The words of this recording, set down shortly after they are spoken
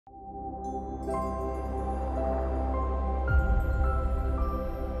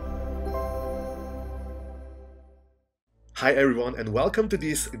Hi everyone and welcome to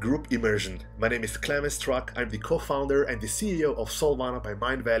this group immersion. My name is Clemens Struck. I'm the co-founder and the CEO of Soulvana by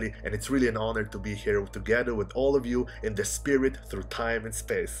Mind Valley, and it's really an honor to be here together with all of you in the spirit through time and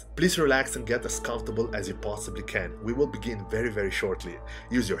space. Please relax and get as comfortable as you possibly can. We will begin very shortly.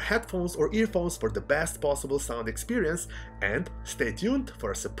 Use your headphones or earphones for the best possible sound experience, and stay tuned for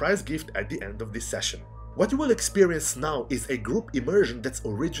a surprise gift at the end of this session. What you will experience now is a group immersion that's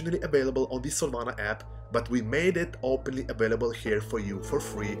originally available on the Soulvana app, but we made it openly available here for you for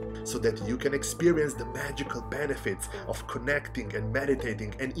free so that you can experience the magical benefits of connecting and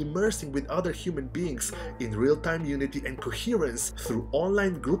meditating and immersing with other human beings in real-time unity and coherence through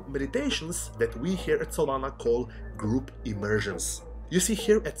online group meditations that we here at Soulvana call group immersions. You see,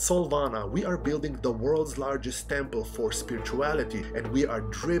 here at Soulvana, we are building the world's largest temple for spirituality, and we are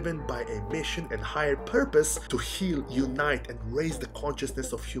driven by a mission and higher purpose to heal, unite, and raise the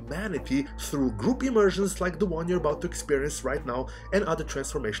consciousness of humanity through group immersions like the one you're about to experience right now and other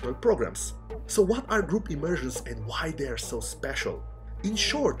transformational programs. So what are group immersions and why they are so special? In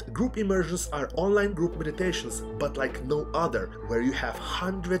short, group immersions are online group meditations, but like no other, where you have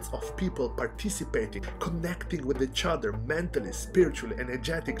hundreds of people participating, connecting with each other mentally, spiritually,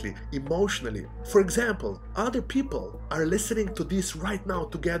 energetically, emotionally. For example, other people are listening to this right now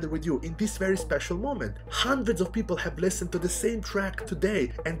together with you in this very special moment. Hundreds of people have listened to the same track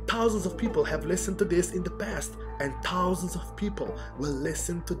today, and thousands of people have listened to this in the past, and thousands of people will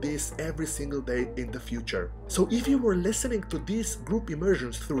listen to this every single day in the future. So if you were listening to these group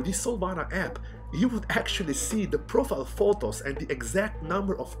immersions through the Soulvana app, you would actually see the profile photos and the exact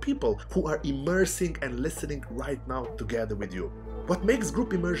number of people who are immersing and listening right now together with you. What makes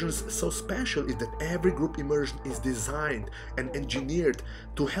group immersions so special is that every group immersion is designed and engineered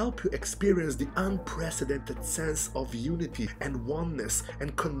to help you experience the unprecedented sense of unity and oneness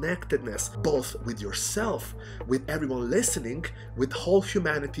and connectedness, both with yourself, with everyone listening, with whole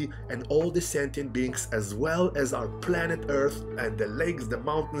humanity and all the sentient beings, as well as our planet Earth and the lakes, the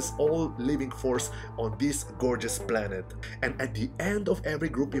mountains, all living force on this gorgeous planet. And at the end of every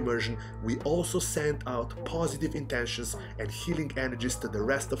group immersion, we also send out positive intentions and healing energies to the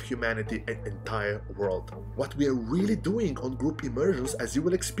rest of humanity and entire world. What we are really doing on group immersions, as you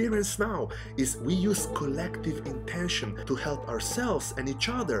will experience now, is we use collective intention to help ourselves and each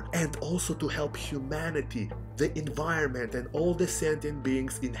other, and also to help humanity, the environment, and all the sentient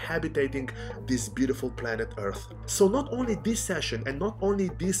beings inhabiting this beautiful planet Earth. So not only this session and not only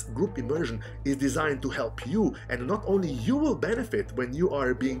this group immersion is designed to help you, and not only you will benefit when you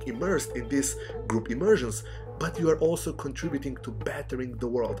are being immersed in these group immersions, but you are also contributing to bettering the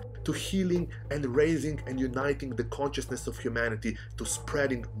world, to healing and raising and uniting the consciousness of humanity, to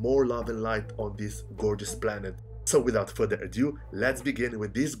spreading more love and light on this gorgeous planet. So without further ado, let's begin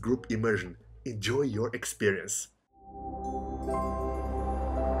with this group immersion. Enjoy your experience.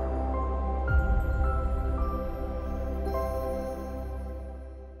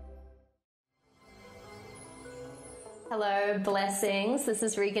 Hello, blessings. This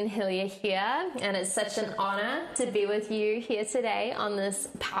is Regan Hillyer here, and it's such an honor to be with you here today on this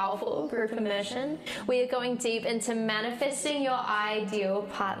powerful group immersion. We are going deep into manifesting your ideal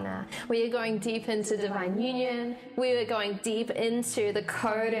partner. We are going deep into divine union. We are going deep into the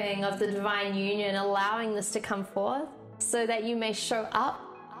coding of the divine union, allowing this to come forth so that you may show up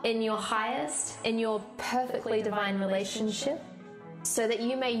in your highest, in your perfectly divine relationship, so that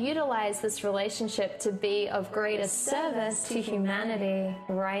you may utilize this relationship to be of greatest service to humanity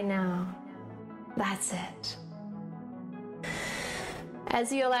right now. That's it.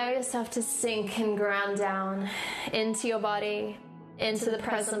 As you allow yourself to sink and ground down into your body, into the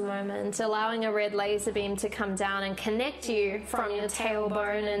present moment, allowing a red laser beam to come down and connect you from your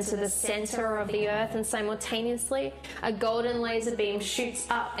tailbone into the center of the earth, and simultaneously a golden laser beam shoots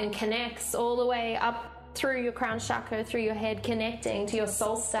up and connects all the way up through your crown chakra, through your head, connecting to your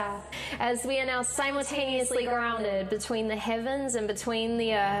soul star, as we are now simultaneously grounded between the heavens and between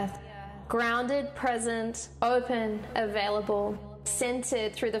the earth. Grounded, present, open, available,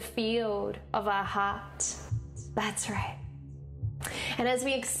 centered through the field of our heart. That's right. And as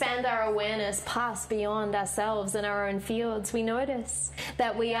we expand our awareness past beyond ourselves and our own fields, we notice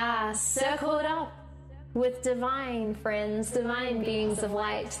that we are circled up with divine friends, divine beings of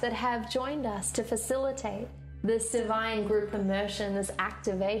light that have joined us to facilitate this divine group immersion, this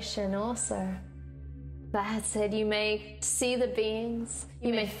activation also. That said, you may see the beings,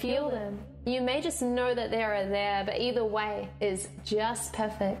 you may feel them, you may just know that they are there, but either way is just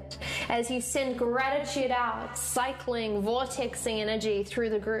perfect. As you send gratitude out, cycling, vortexing energy through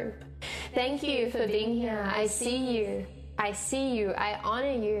the group, Thank you for being here. I see you. I see you. I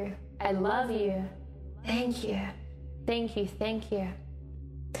honor you. I love you. Thank you. Thank you. Thank you.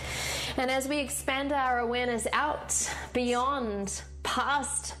 And as we expand our awareness out beyond,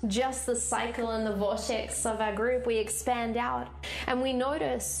 past just the cycle and the vortex of our group, we expand out and we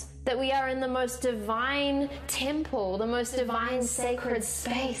notice that we are in the most divine temple, the most divine sacred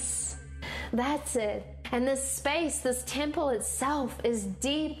space. That's it. And this space, this temple itself, is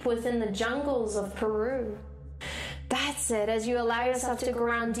deep within the jungles of Peru. That's it. As you allow yourself to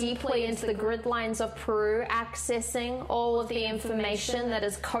ground deeply into the grid lines of Peru, accessing all of the information that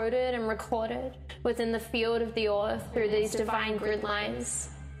is coded and recorded within the field of the earth through these divine grid lines,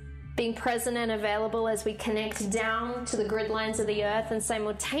 being present and available as we connect down to the grid lines of the earth and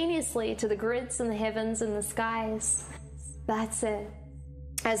simultaneously to the grids in the heavens and the skies. That's it.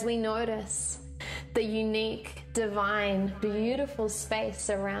 As we notice the unique, divine, beautiful space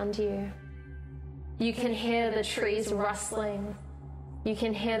around you. You can hear the trees rustling. You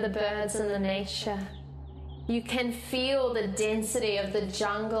can hear the birds in the nature. You can feel the density of the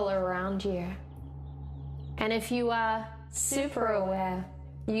jungle around you. And if you are super aware,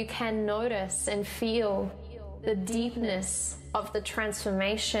 you can notice and feel the deepness of the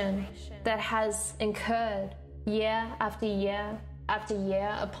transformation that has occurred year after year after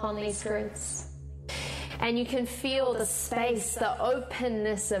year upon these grids. And you can feel the space, the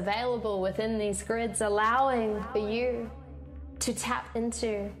openness available within these grids, allowing for you to tap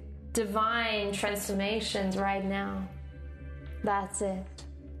into divine transformations right now. That's it.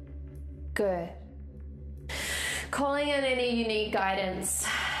 Good. Calling in any unique guidance,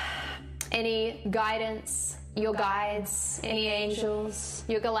 your guides, any angels,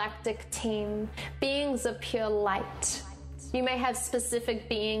 your galactic team, beings of pure light. You may have specific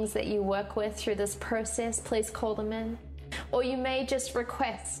beings that you work with through this process. Please call them in. Or you may just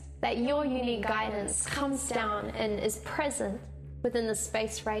request that your unique guidance comes down and is present within the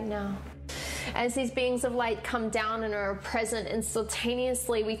space right now. As these beings of light come down and are present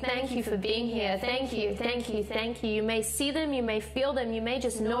instantaneously, we thank you for being here. Thank you, thank you, thank you. You may see them, you may feel them, you may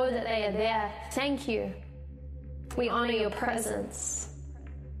just know that they are there. Thank you. We honor your presence.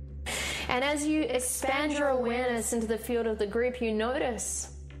 And as you expand your awareness into the field of the group, you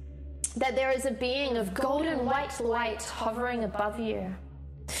notice that there is a being of golden white light hovering above you.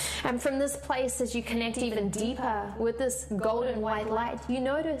 And from this place, as you connect even deeper with this golden white light, you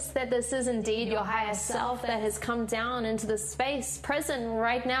notice that this is indeed your higher self that has come down into the space present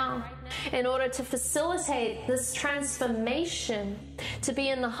right now in order to facilitate this transformation to be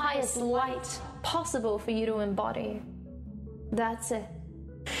in the highest light possible for you to embody. That's it.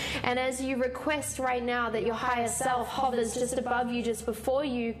 And as you request right now that your higher self hovers just above you, just before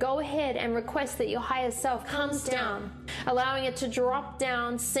you, go ahead and request that your higher self comes down, allowing it to drop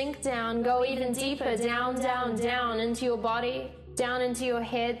down, sink down, go even deeper, down, down, down into your body, down into your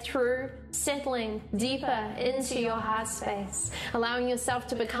head, through, settling deeper into your heart space, allowing yourself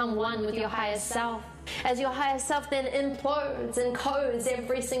to become one with your higher self. As your higher self then implodes and codes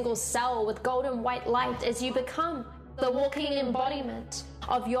every single cell with golden white light, as you become the walking embodiment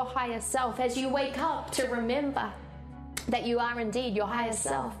of your higher self, as you wake up to remember that you are indeed your higher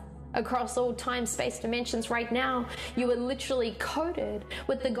self across all time, space, dimensions. Right now, you are literally coded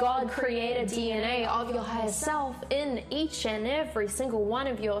with the God created DNA of your higher self in each and every single one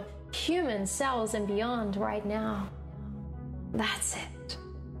of your human cells and beyond right now. That's it.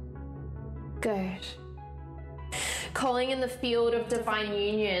 Good. Calling in the field of divine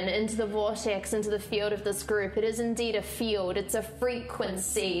union into the vortex, into the field of this group. It is indeed a field. It's a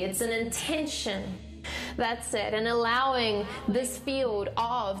frequency. It's an intention. That's it. And allowing this field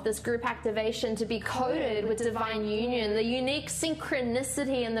of this group activation to be coded with divine union, the unique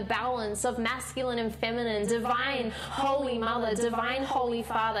synchronicity and the balance of masculine and feminine, divine Holy Mother, divine Holy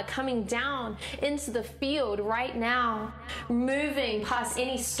Father coming down into the field right now, moving past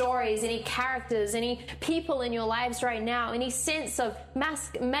any stories, any characters, any people in your lives right now, any sense of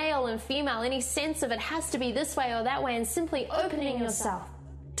male and female, any sense of it has to be this way or that way, and simply opening yourself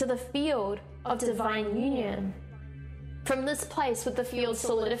to the field of divine union. From this place, with the field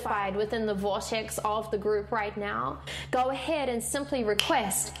solidified within the vortex of the group right now, go ahead and simply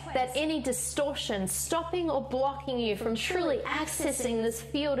request that any distortion stopping or blocking you from truly accessing this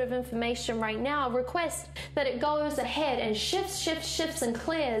field of information right now, request that it goes ahead and shifts and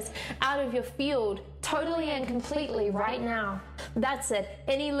clears out of your field totally and completely right now, That's it.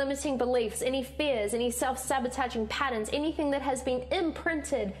 Any limiting beliefs, any fears, any self-sabotaging patterns, anything that has been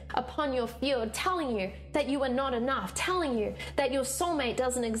imprinted upon your field, telling you that you are not enough, telling you that your soulmate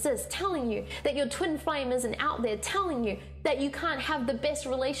doesn't exist, telling you that your twin flame isn't out there, telling you that you can't have the best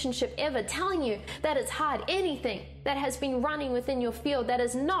relationship ever, telling you that it's hard. Anything that has been running within your field that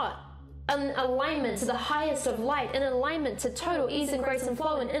is not in alignment to the highest of light, in alignment to total ease and grace and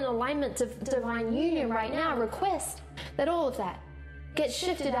flow, and in alignment to divine union right now, request that all of that gets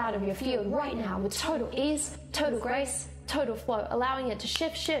shifted out of your field right now with total ease, total grace, total flow, allowing it to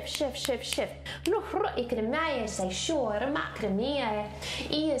shift.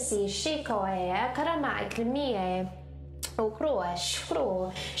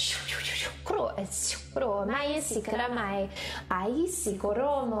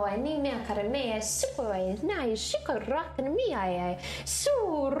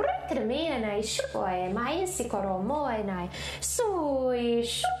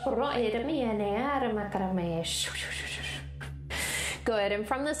 Good. And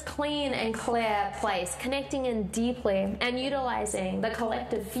from this clean and clear place, connecting in deeply and utilizing the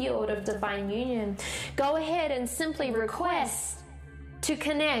collective field of divine union, go ahead and simply request to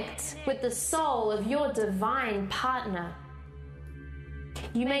connect with the soul of your divine partner.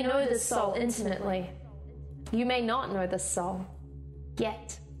 You may know this soul intimately. You may not know this soul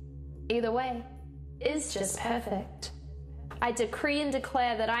yet. Either way is just perfect. I decree and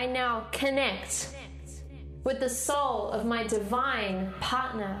declare that I now connect with the soul of my divine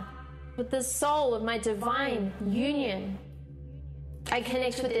partner, with the soul of my divine union. I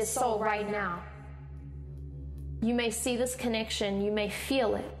connect with their soul right now. You may see this connection, you may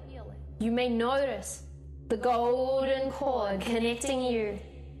feel it, you may notice the golden cord connecting you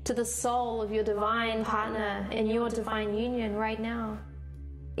to the soul of your divine partner in your divine union right now.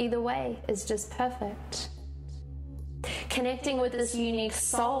 Either way is just perfect. Connecting with this unique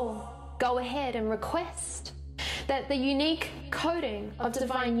soul, go ahead and request that the unique coding of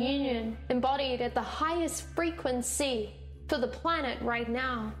divine union embodied at the highest frequency for the planet right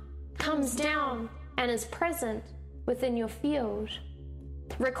now comes down and is present within your field.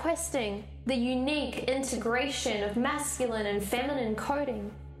 Requesting the unique integration of masculine and feminine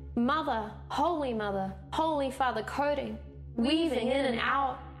coding, Mother, Holy Father coding, weaving in and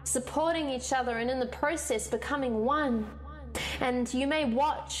out, supporting each other, and in the process becoming one. And you may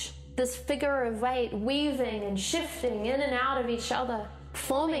watch this figure of eight weaving and shifting in and out of each other,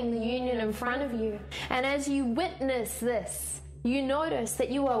 forming the union in front of you. And as you witness this, you notice that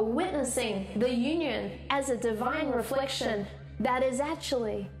you are witnessing the union as a divine reflection that is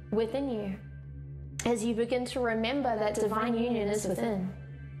actually within you. As you begin to remember that divine union is within.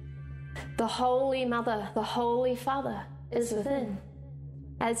 The Holy Mother, the Holy Father is within.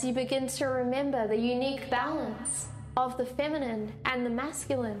 As you begin to remember the unique balance of the feminine and the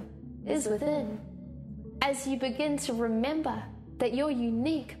masculine is within. As you begin to remember that your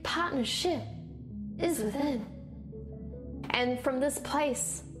unique partnership is within. And from this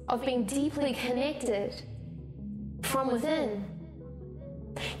place of being deeply connected from within,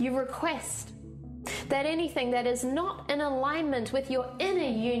 you request that anything that is not in alignment with your inner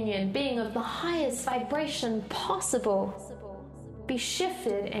union being of the highest vibration possible be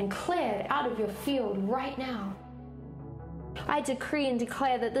shifted and cleared out of your field right now. I decree and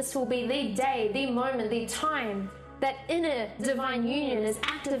declare that this will be the day, the moment, the time that inner divine union is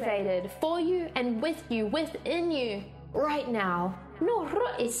activated for you and with you, within you, right now. No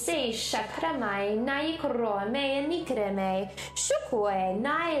ro'ise shakramai nai korome nikreme shukwe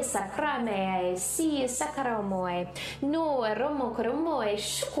nai sakrame si sakaromoe no romo kromoe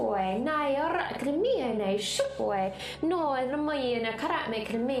shukwe nai rakrmie nei shukwe no romoe na karame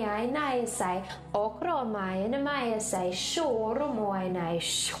krmie nai sai okromai na mai sai shoromoe nai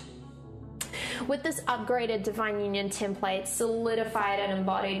shu. With this upgraded divine union template solidified and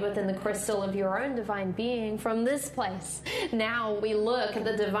embodied within the crystal of your own divine being, from this place, now we look at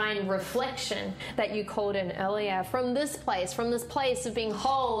the divine reflection that you called in earlier. From this place of being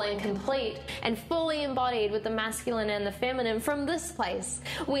whole and complete and fully embodied with the masculine and the feminine, from this place,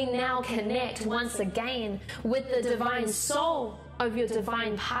 we now connect once again with the divine soul of your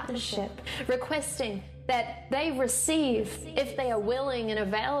divine partnership, requesting that they receive, if they are willing and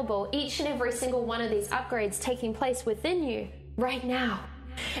available, each and every single one of these upgrades taking place within you right now.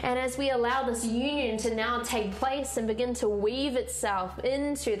 And as we allow this union to now take place and begin to weave itself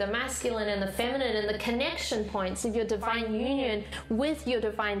into the masculine and the feminine and the connection points of your divine union with your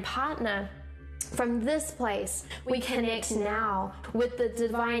divine partner, from this place, we connect now with the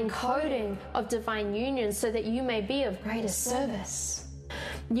divine coding of divine union so that you may be of greater service.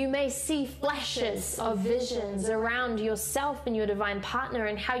 You may see flashes of visions around yourself and your divine partner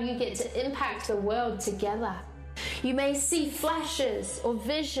and how you get to impact the world together. You may see flashes or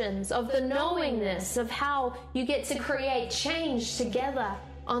visions of the knowingness of how you get to create change together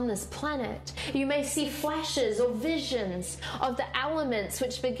on this planet. You may see flashes or visions of the elements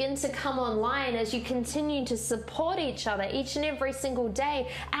which begin to come online as you continue to support each other each and every single day,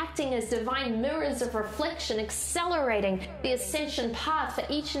 acting as divine mirrors of reflection, accelerating the ascension path for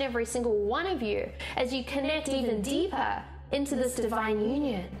each and every single one of you as you connect even deeper into this divine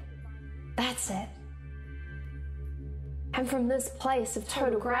union. That's it. And from this place of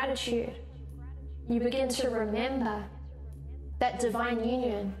total gratitude, you begin to remember that divine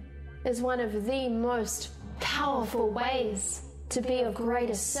union is one of the most powerful ways to be of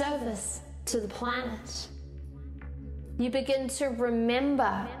greatest service to the planet. You begin to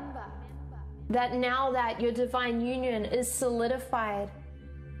remember that now that your divine union is solidified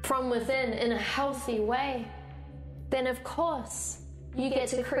from within in a healthy way, then of course you get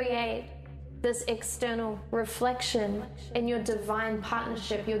to create this external reflection in your divine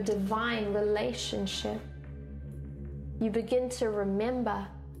partnership, your divine relationship. You begin to remember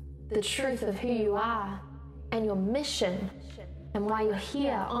the truth of who you are and your mission and why you're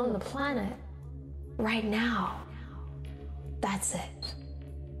here on the planet right now. That's it.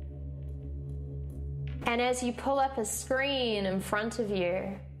 And as you pull up a screen in front of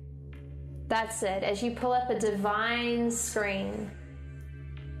you, that's it. As you pull up a divine screen,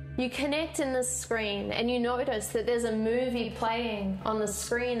 you connect in the screen and you notice that there's a movie playing on the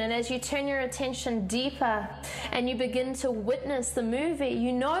screen, and as you turn your attention deeper and you begin to witness the movie,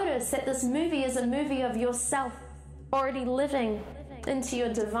 you notice that this movie is a movie of yourself already living into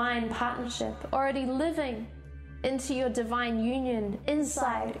your divine partnership, already living into your divine union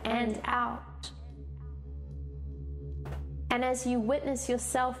inside and out. And as you witness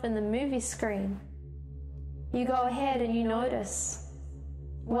yourself in the movie screen, you go ahead and you notice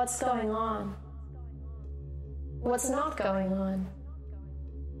what's going on, what's not going on,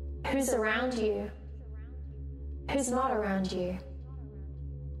 who's around you, who's not around you.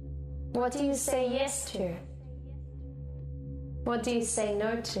 What do you say yes to? What do you say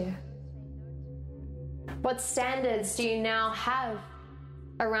no to? What standards do you now have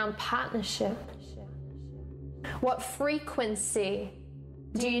around partnership? What frequency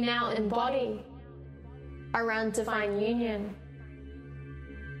do you now embody around divine union?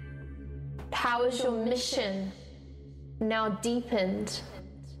 How is your mission now deepened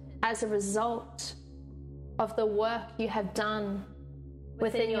as a result of the work you have done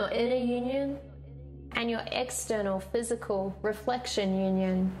within your inner union and your external physical reflection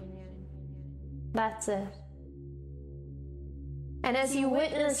union? That's it. And as you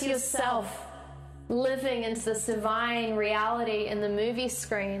witness yourself living into this divine reality in the movie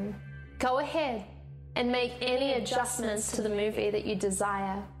screen, go ahead and make any adjustments to the movie that you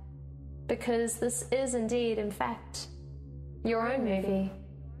desire. Because this is indeed, in fact, your own movie.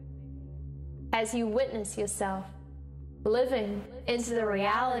 As you witness yourself living into the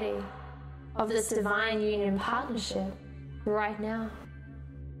reality of this divine union partnership right now.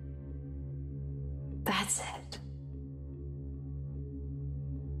 That's it.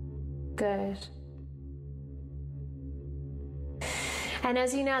 Good. And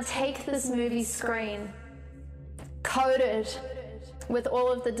as you now take this movie screen, coded with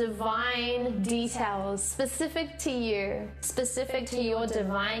all of the divine details specific to you, specific to your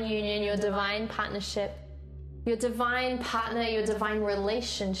divine union, your divine partnership, your divine partner, your divine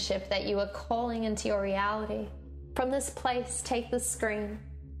relationship that you are calling into your reality. From this place, take the screen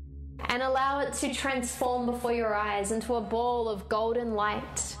and allow it to transform before your eyes into a ball of golden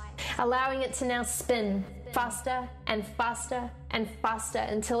light, allowing it to now spin faster and faster and faster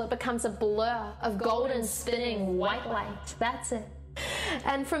until it becomes a blur of golden spinning white light. That's it.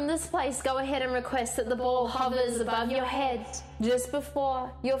 And from this place, go ahead and request that the ball hovers above your head just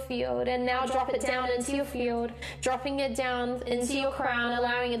before your field, and now drop it down into your field, dropping it down into your crown,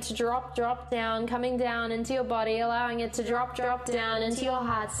 allowing it to drop down, coming down into your body, allowing it to drop down into your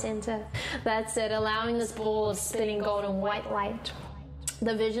heart center. That's it, allowing this ball of spinning golden white light,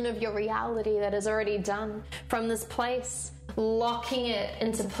 the vision of your reality that is already done. From this place, locking it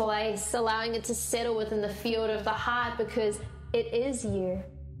into place, allowing it to settle within the field of the heart, because it is you.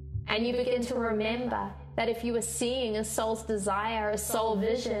 And you begin to remember that if you are seeing a soul's desire, a soul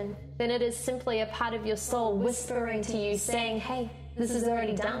vision, then it is simply a part of your soul whispering to you, saying, hey, this is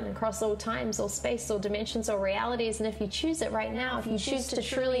already done across all times, all space, all dimensions, all realities. And if you choose it right now, if you choose to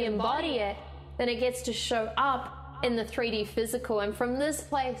truly embody it, then it gets to show up in the 3D physical. And from this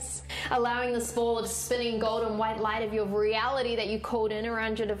place, allowing this ball of spinning golden white light of your reality that you called in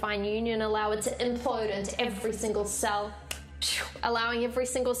around your divine union, allow it to implode into every single cell, allowing every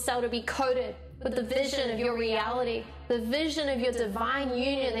single cell to be coated with the vision of your reality, the vision of your divine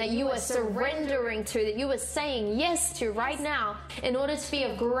union that you are surrendering to, that you are saying yes to right now in order to be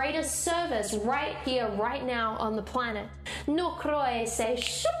of greater service right here, right now on the planet. No kroe se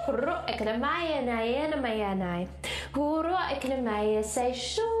shukro ekramaya nayanamayanai. Huro ekramaya se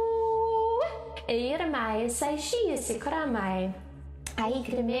shu. Eramaya se shi sikramai.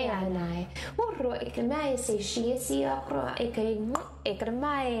 Aikramaya. Huro ekramaya se shi siakro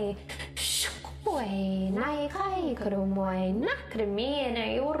ekramaya. Boy, nai kai kromoy, nakrami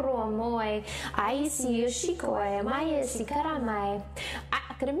na yoromoy, I see you shikoy, my sikaramai,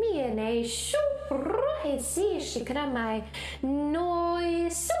 akrami na shuro, see shikaramai, no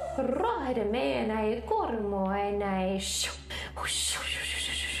so the man I kormoy,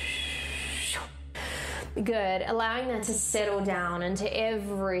 Good. Allowing that to settle down into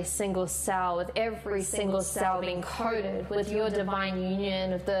every single cell, with every single cell being coated with your divine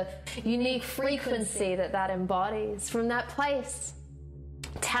union, of the unique frequency that embodies. From that place,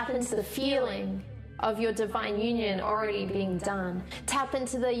 tap into the feeling of your divine union already being done. Tap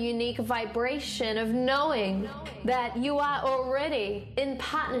into the unique vibration of knowing that you are already in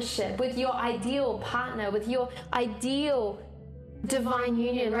partnership with your ideal partner, with your ideal divine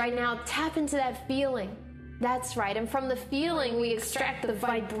union. Right now, tap into that feeling. That's right. And from the feeling, we extract the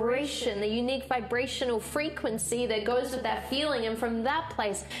vibration, the unique vibrational frequency that goes with that feeling. And from that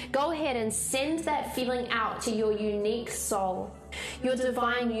place, go ahead and send that feeling out to your unique soul, your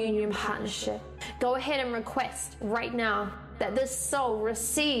divine union partnership. Go ahead and request right now that this soul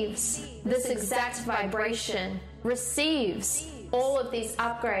receives this exact vibration, receives all of these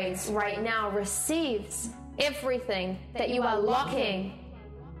upgrades right now, receives everything that you are locking,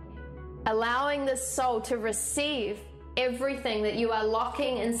 allowing this soul to receive everything that you are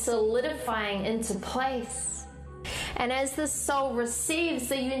locking and solidifying into place. And as the soul receives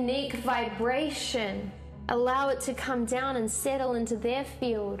the unique vibration, allow it to come down and settle into their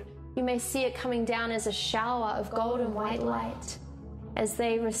field. You may see it coming down as a shower of golden white light as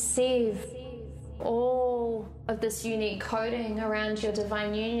they receive all of this unique coding around your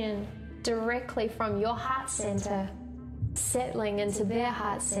divine union directly from your heart center, settling into their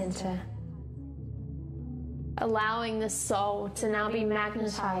heart center, allowing the soul to now be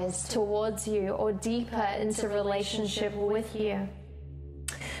magnetized towards you or deeper into relationship with you,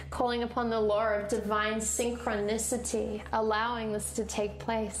 calling upon the law of divine synchronicity, allowing this to take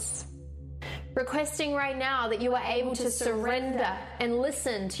place. Requesting right now that you are able to surrender and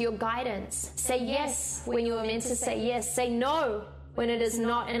listen to your guidance. Say yes when you are meant to say yes. Say no when it is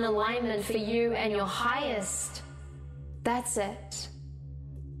not in alignment for you and your highest. That's it.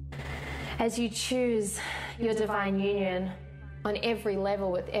 As you choose your divine union on every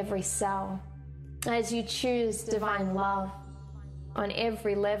level with every cell, as you choose divine love on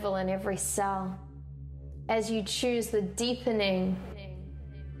every level and every cell, as you choose the deepening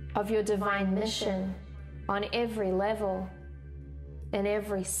of your divine mission on every level and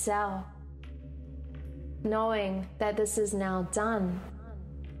every cell, knowing that this is now done.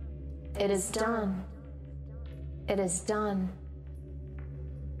 It is done. It is done.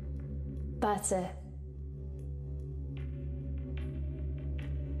 That's it.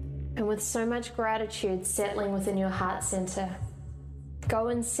 And with so much gratitude settling within your heart center, go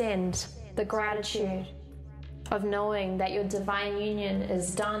and send the gratitude of knowing that your divine union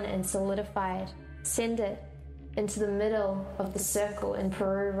is done and solidified. Send it into the middle of the circle in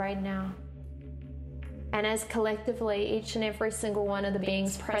Peru right now. And as collectively, each and every single one of the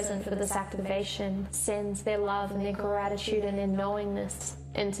beings present for this activation sends their love and their gratitude and their knowingness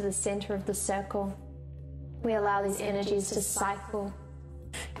into the center of the circle, we allow these energies to cycle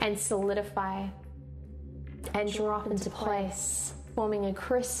and solidify and drop into place, forming a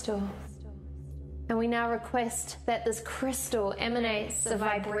crystal. And we now request that this crystal emanates a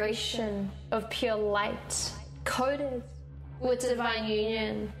vibration of pure light, coated with divine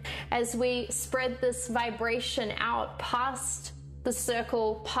union, as we spread this vibration out past the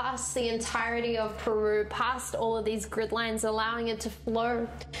circle, past the entirety of Peru, past all of these grid lines, allowing it to flow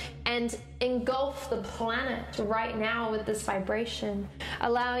and engulf the planet right now with this vibration,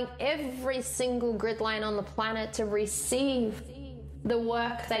 allowing every single grid line on the planet to receive the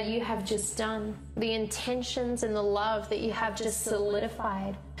work that you have just done, the intentions and the love that you have just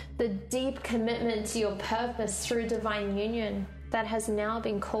solidified, the deep commitment to your purpose through divine union that has now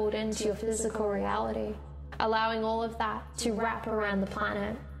been called into your physical reality, allowing all of that to wrap around the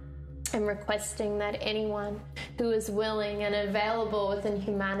planet, I'm requesting that anyone who is willing and available within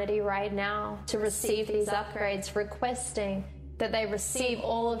humanity right now to receive these upgrades, requesting that they receive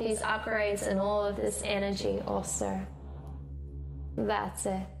all of these upgrades and all of this energy also. That's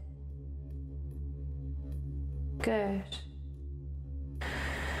it. Good.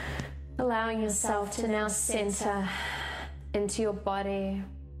 Allowing yourself to now center into your body,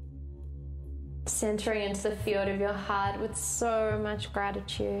 centering into the field of your heart with so much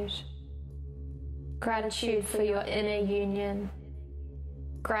gratitude. Gratitude for your inner union.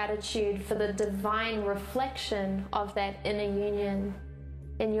 Gratitude for the divine reflection of that inner union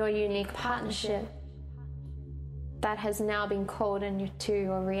in your unique partnership that has now been called into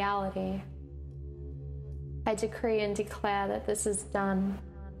your reality. I decree and declare that this is done.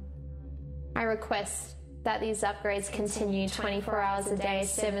 I request that these upgrades continue 24 hours a day,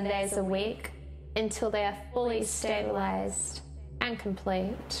 7 days a week, until they are fully stabilized and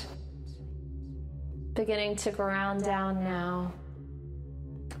complete. Beginning to ground down now.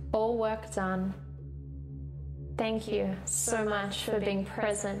 All work done. Thank you so much for being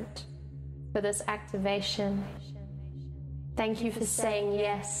present for this activation. Thank you for saying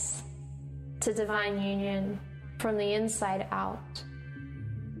yes to divine union from the inside out.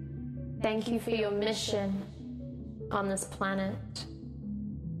 Thank you for your mission on this planet.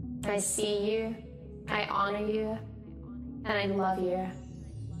 I see you, I honor you, and I love you.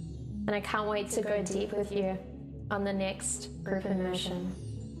 And I can't wait to go deep with you on the next group immersion.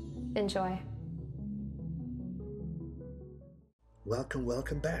 Enjoy.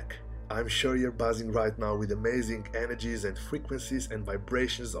 Welcome back. I'm sure you're buzzing right now with amazing energies and frequencies and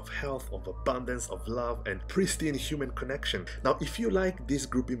vibrations of health, of abundance, of love, and pristine human connection. Now, if you like this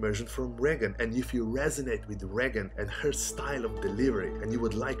group immersion from Regan, and if you resonate with Regan and her style of delivery, and you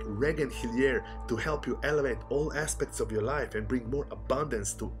would like Regan Hillyer to help you elevate all aspects of your life and bring more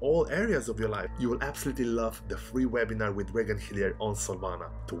abundance to all areas of your life, you will absolutely love the free webinar with Regan Hillyer on Soulvana.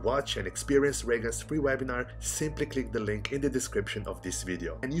 To watch and experience Regan's free webinar, simply click the link in the description of this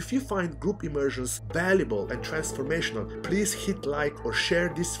video. And if you find group immersions valuable and transformational, please hit like or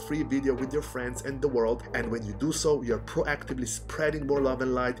share this free video with your friends and the world. And when you do so, you're proactively spreading more love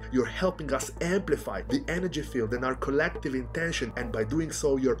and light. You're helping us amplify the energy field and our collective intention, and by doing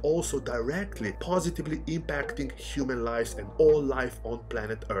so, you're also directly positively impacting human lives and all life on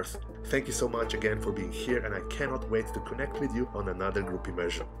planet Earth. Thank you so much again for being here, and I cannot wait to connect with you on another group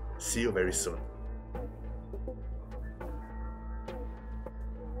immersion. See you very soon.